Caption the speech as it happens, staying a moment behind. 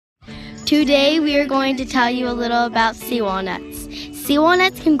Today we are going to tell you a little about sea walnuts. Sea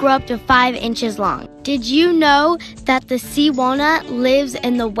walnuts can grow up to 5 inches long. Did you know that the sea walnut lives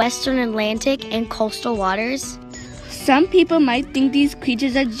in the western Atlantic and coastal waters? Some people might think these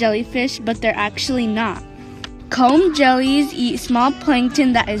creatures are jellyfish, but they're actually not. Comb jellies eat small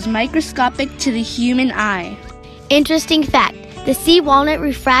plankton that is microscopic to the human eye. Interesting fact, the sea walnut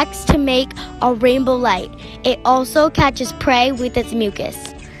refracts to make a rainbow light. It also catches prey with its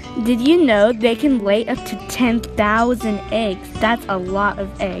mucus. Did you know they can lay up to 10,000 eggs? That's a lot of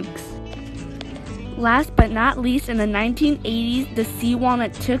eggs. Last but not least, in the 1980s, the sea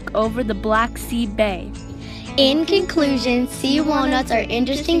walnut took over the Black Sea Bay. In conclusion, sea walnuts are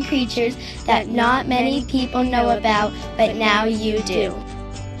interesting creatures that not many people know about, but now you do.